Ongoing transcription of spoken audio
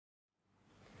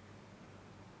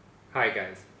Hi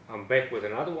guys, I'm back with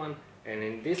another one, and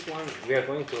in this one we are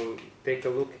going to take a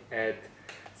look at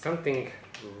something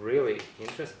really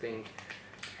interesting,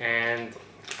 and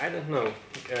I don't know,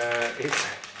 it's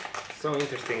so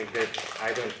interesting that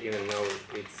I don't even know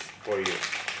it's for you.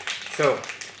 So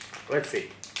let's see.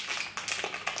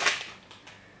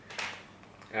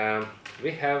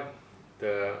 We have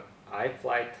the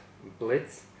iFlight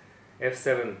BLITZ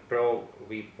F7 Pro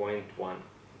V.1.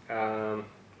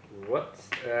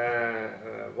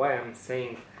 Why I'm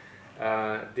saying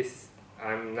this,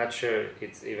 I'm not sure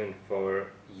it's even for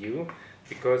you,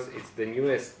 because it's the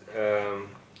newest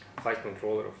flight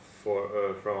controller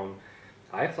from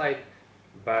iFlight,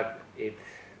 but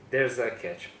there's a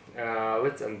catch.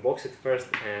 Let's unbox it first,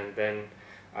 and then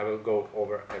I will go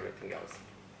over everything else.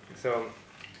 So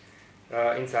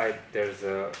inside there's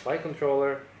a flight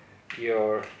controller,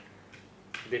 your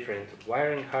different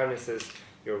wiring harnesses,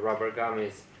 your rubber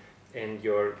gummies, and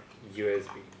your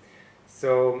USB.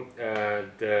 So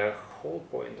the whole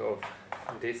point of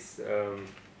this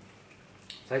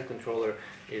flight controller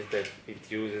is that it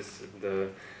uses the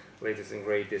latest and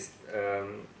greatest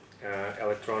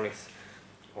electronics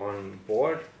on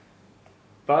board,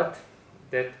 but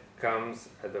that comes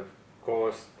at the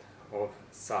cost of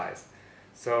size.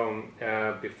 So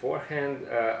beforehand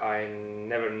I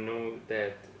never knew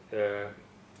that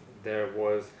there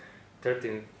was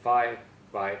 13.5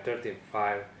 by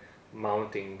 13.5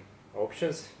 mounting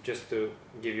options. Just to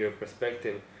give you a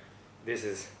perspective, this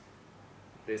is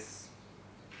this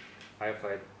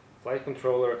iFlight flight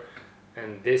controller,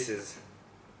 and this is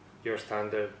your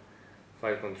standard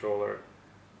flight controller,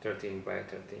 13 by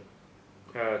 13,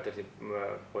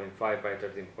 13.5 by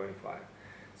 13.5.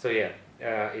 So yeah,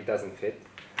 it doesn't fit.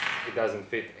 It doesn't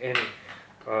fit any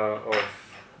of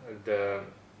the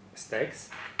stacks.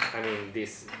 I mean,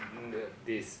 these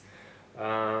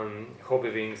hobby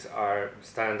wings are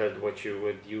standard what you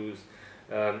would use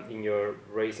in your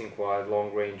racing quad,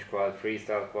 long range quad,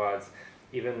 freestyle quads.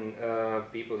 Even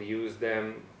people use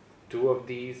them. Two of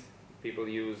these people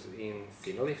use in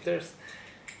cine lifters.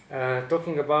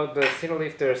 Talking about the cine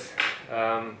lifters,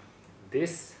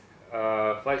 this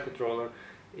flight controller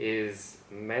is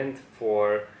meant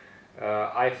for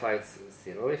iFlight's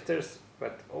cine lifters,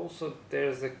 but also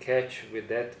there's a catch with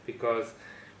that, because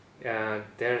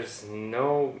there's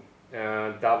no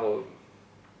double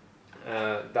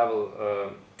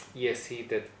ESC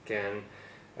that can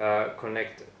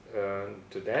connect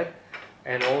to that,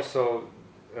 and also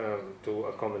to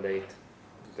accommodate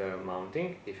the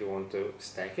mounting if you want to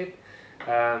stack it,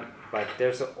 but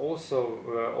there's also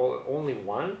only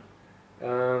one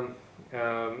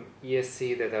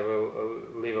ESC that I will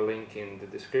leave a link in the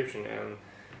description, and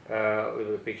leave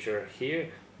a picture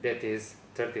here, that is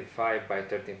 35 by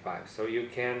 35. So you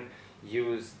can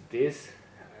use this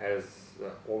as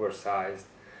oversized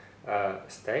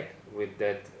stack with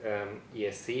that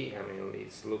ESC. I mean,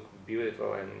 it's look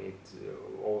beautiful, and it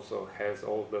also has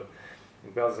all the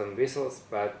bells and whistles,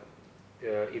 but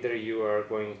either you are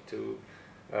going to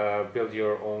build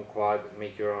your own quad,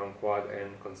 make your own quad,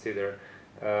 and consider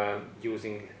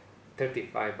using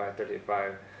 35 by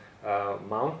 35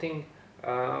 mounting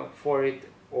for it,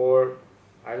 or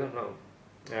I don't know.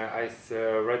 I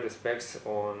read the specs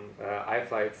on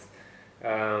iFlight's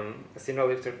cine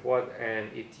lifter quad,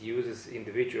 and it uses 8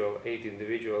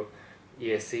 individual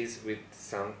ESCs with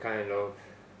some kind of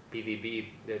PDB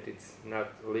that it's not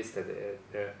listed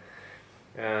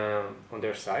on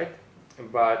their site,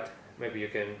 but maybe you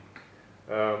can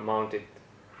mount it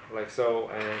like so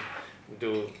and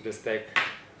do the stack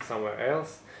somewhere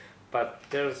else. But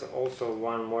there's also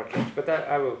one more catch, but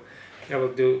I will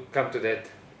come to that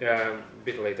a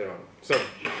bit later on. So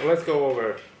let's go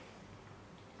over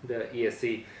the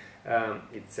ESC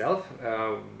itself.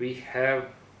 We have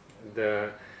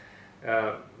the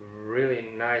really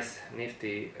nice,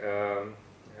 nifty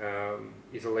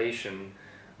isolation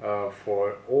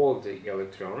for all the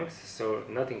electronics, so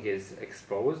nothing is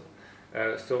exposed.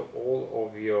 So all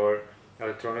of your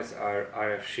electronics are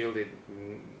RF shielded.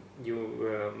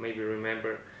 You maybe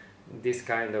remember this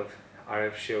kind of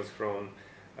RF shields from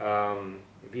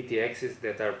VTXs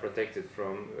that are protected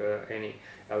from any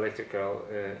electrical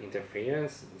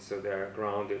interference, so they are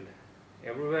grounded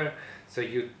everywhere, so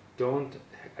you don't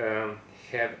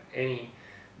have any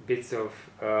bits of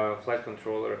flight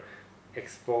controller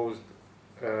exposed,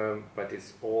 but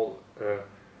it's all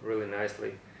really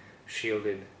nicely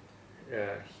shielded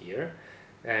here.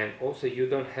 And also you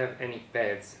don't have any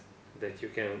pads that you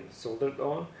can solder it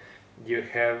on. You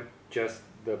have just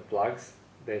the plugs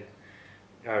that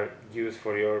are used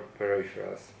for your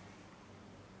peripherals.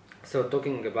 So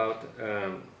talking about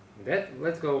that,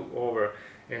 let's go over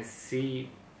and see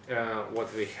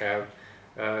what we have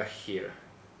here.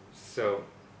 So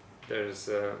there's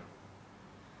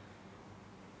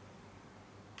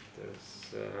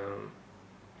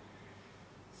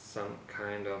some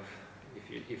kind of,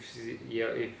 if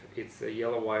it's a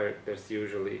yellow wire, there's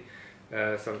usually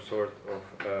some sort of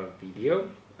video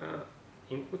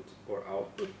input or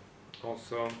output.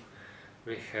 Also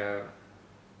we have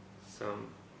some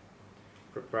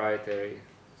proprietary,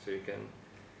 so you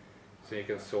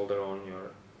can solder on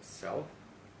yourself.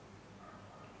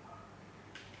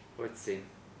 Let's see,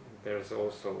 there's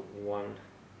also one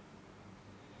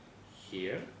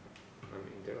here. I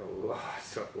mean, there are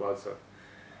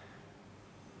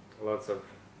lots of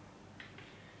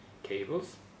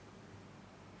cables.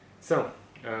 So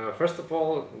first of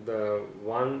all, the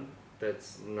one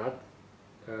that's not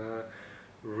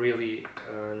really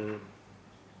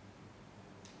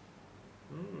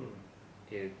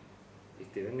it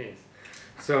didn't is.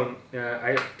 So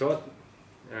I thought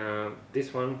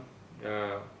this one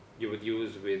you would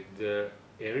use with the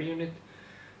air unit,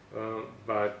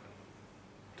 but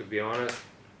to be honest,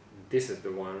 this is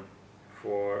the one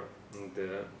for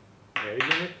the air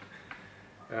unit.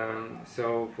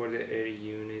 So for the air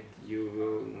unit you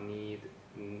will need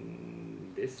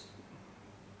this.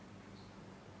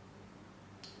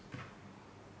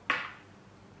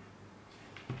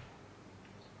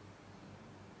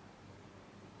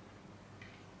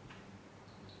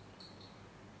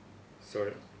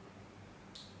 Sorry.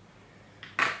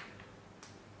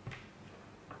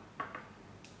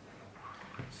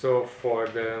 So for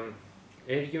the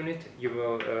air unit you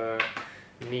will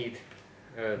need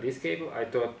this cable. I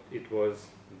thought it was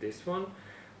this one,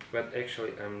 but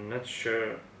actually I'm not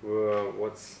sure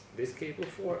what's this cable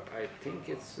for. I think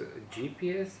it's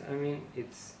GPS. I mean,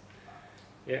 it's,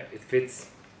 yeah, it fits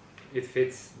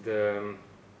the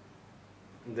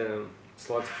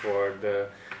slot for the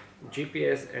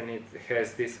GPS, and it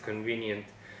has this convenient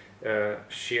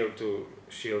shield to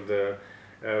shield the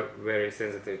very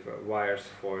sensitive wires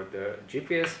for the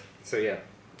GPS. So yeah,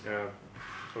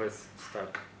 let's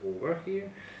start over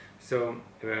here. So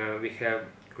we have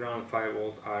ground 5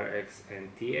 volt RX and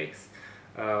TX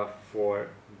for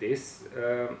this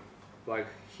plug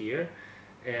here,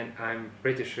 and I'm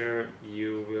pretty sure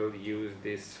you will use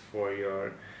this for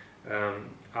your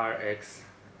RX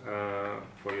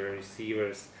for your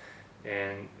receivers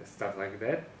and stuff like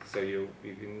that. So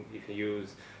if you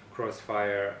use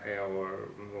Crossfire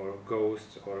or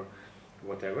Ghost or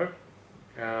whatever.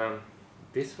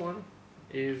 This one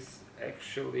is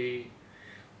actually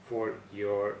for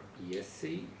your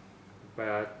ESC,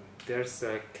 but there's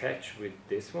a catch with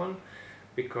this one,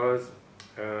 because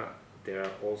there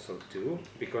are also two,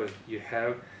 because you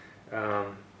have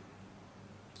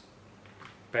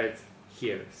pads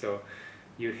here. So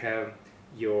you have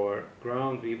your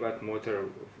ground VBAT motor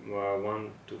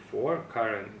 1 to 4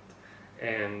 current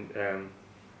and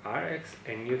RX,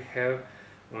 and you have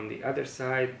on the other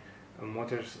side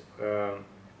motors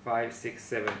 5, 6,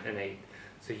 7 and 8.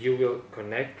 So you will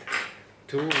connect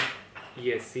two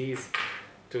ESCs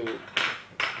to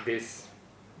this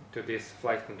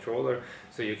flight controller,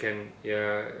 so you can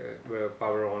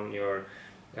power on your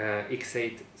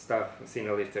X8 stuff,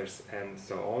 signal lifters and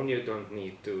so on. You don't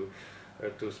need to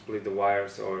split the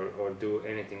wires or do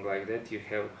anything like that. You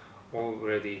have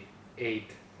already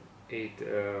eight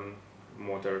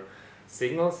motor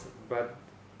signals, but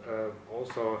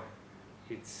also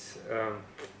it's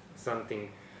something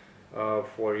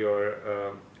for your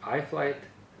iFlight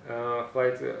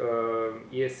flight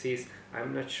ESCs.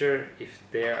 I'm not sure if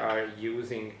they are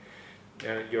using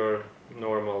your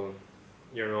normal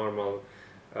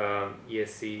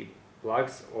ESC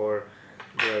plugs, or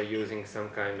they are using some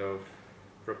kind of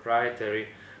proprietary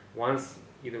ones.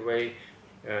 Either way,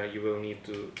 you will need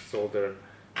to solder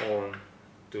on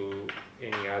to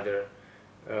any other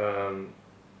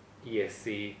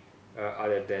ESC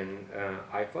other than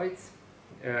iFlights.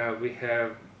 We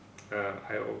have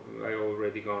I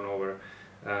already gone over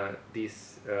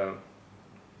this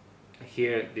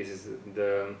here. This is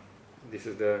the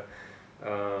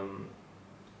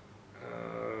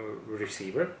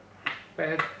receiver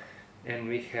pad, and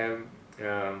we have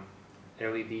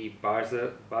LED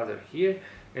buzzer here,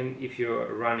 and if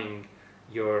you're running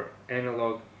your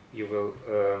analog, you will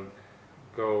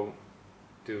go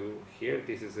to here.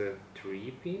 This is a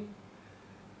 3-pin.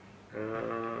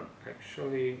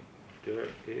 Actually there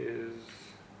is,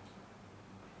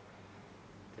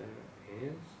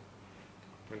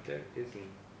 but there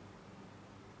isn't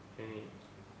any.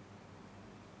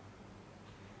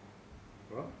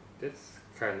 Well, that's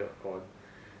kind of odd.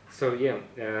 So yeah,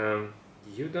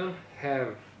 you don't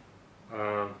have,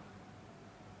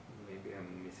 maybe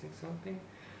I'm missing something,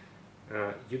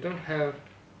 you don't have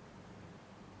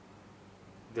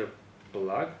the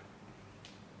plug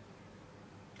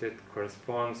that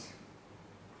corresponds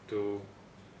to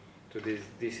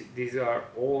these are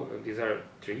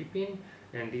 3-pin,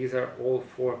 and these are all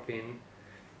 4-pin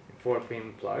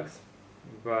plugs.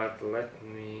 But let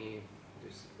me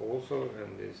this also,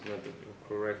 and this is not the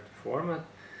correct format.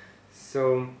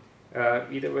 So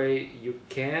either way you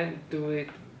can do it,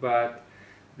 but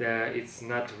it's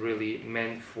not really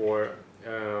meant for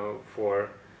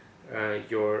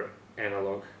your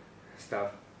analog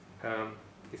stuff.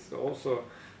 It's also,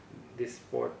 this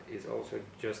port is also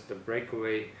just a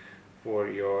breakaway for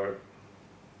your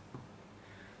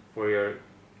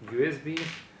USB,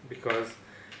 because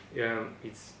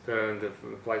it's the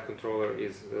flight controller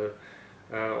is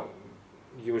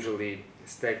usually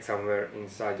stacked somewhere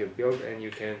inside your build, and you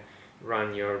can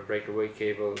run your breakaway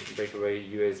cable, breakaway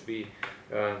USB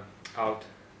out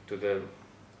to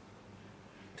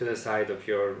the side of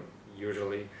your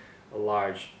usually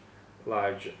large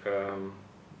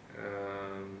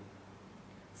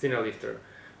Cinelifter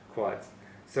quads.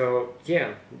 So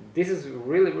yeah, this is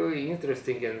really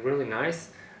interesting and really nice,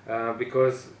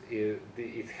 because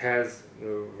it has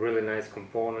really nice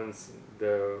components.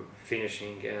 The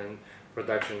finishing and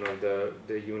production of the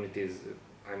unit is,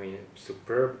 I mean,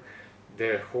 superb.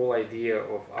 The whole idea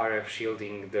of RF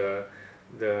shielding the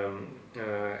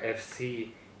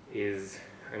FC is,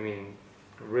 I mean,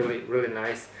 really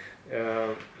nice.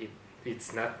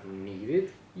 It's not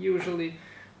needed usually,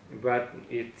 but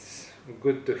it's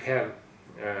good to have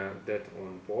that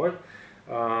on board.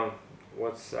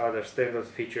 What's other standard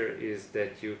feature is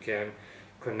that you can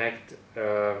connect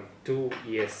 2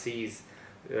 ESCs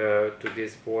to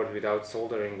this board without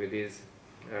soldering with these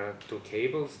 2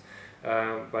 cables,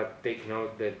 but take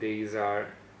note that these are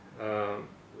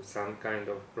some kind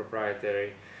of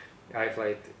proprietary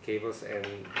iFlight cables and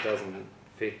doesn't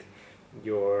fit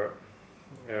your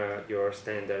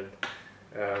standard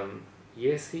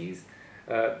ESCs.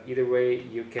 Either way,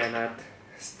 you cannot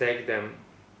stack them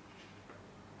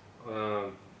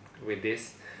with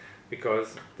this,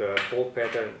 because the whole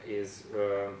pattern is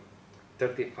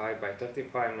 35 by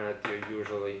 35, not your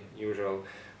usual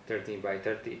 13 by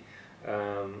 30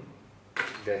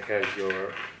 that has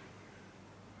your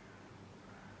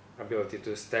ability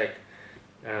to stack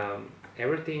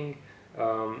everything.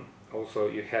 Also,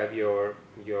 you have your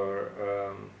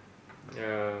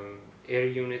air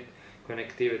unit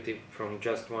connectivity from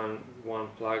just one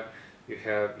plug. You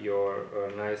have your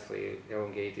nicely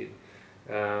elongated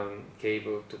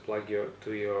cable to plug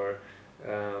to your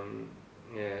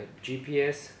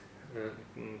GPS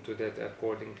to that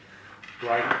according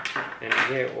plug. And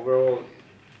yeah, overall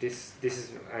this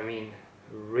is, I mean,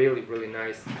 really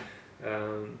nice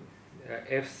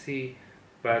FC,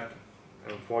 but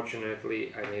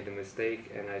unfortunately I made a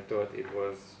mistake and I thought it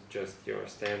was just your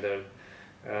standard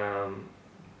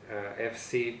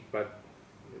FC, but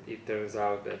it turns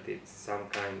out that it's some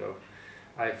kind of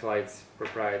iFlight's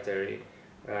proprietary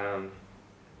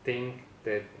thing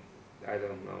that I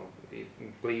don't know.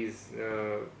 Please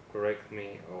correct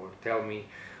me or tell me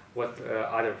what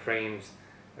other frames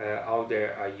out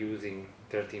there are using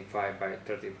 13.5 by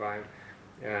 35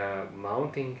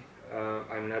 mounting.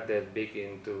 I'm not that big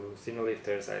into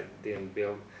Cinelifters. I didn't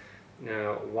build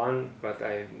one, but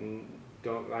I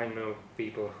know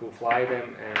people who fly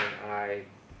them, and I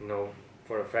know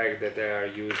for a fact that they are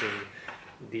using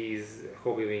these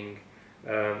Hobbywing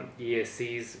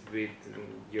ESCs with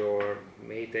your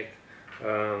Maytag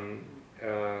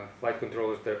flight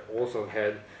controllers that also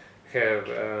have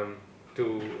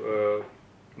 2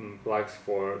 plugs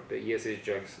for the ESC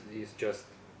jacks. It's just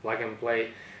plug and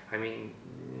play. I mean,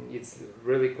 it's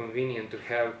really convenient to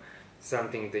have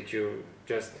something that you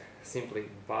just simply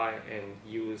buy and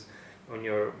use on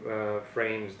your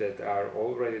frames that are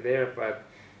already there. But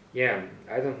yeah,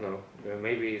 I don't know,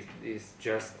 maybe it's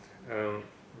just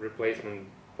replacement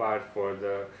part for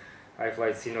the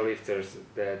iFlight Cinelifters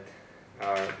that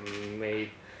are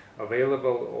made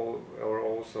available, or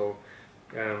also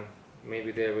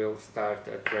maybe they will start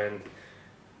a trend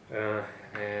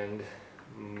and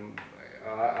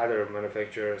other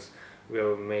manufacturers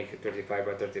will make 35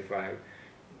 by 35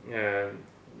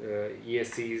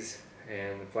 ESCs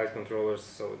and flight controllers,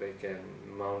 so they can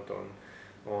mount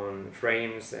on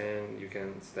frames and you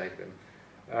can stack them.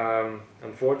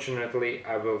 Unfortunately,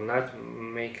 I will not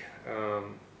make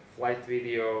flight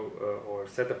video or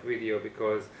setup video,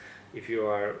 because if you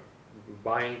are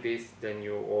buying this, then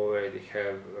you already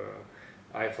have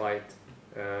iFlight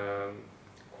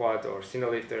quad or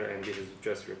single lifter, and this is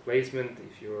just replacement.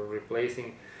 If you're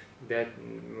replacing that,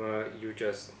 you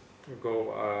just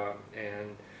go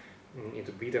and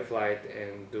into BetaFlight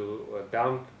and do a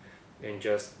dump, and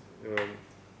just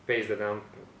paste the dump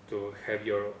to have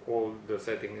your all the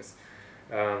settings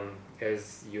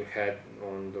as you had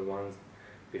on the ones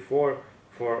before.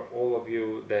 For all of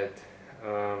you that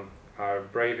are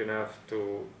brave enough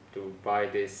to buy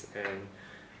this and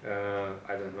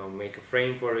I don't know, make a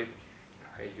frame for it,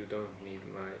 you don't need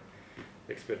my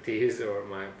expertise or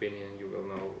my opinion. You will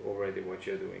know already what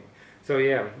you're doing. So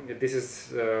yeah, this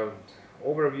is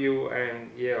overview,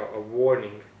 and yeah, a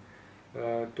warning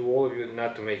to all of you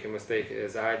not to make a mistake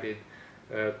as I did,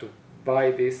 to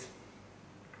buy this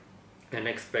and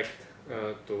expect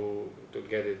to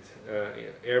get it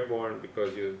airborne,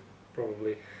 because you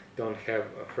probably don't have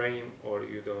a frame or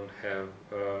you don't have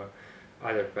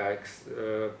other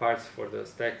parts for the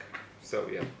stack. So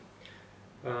yeah,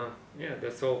 yeah,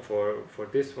 that's all for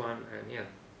this one, and yeah,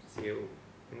 see you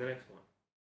in the next one.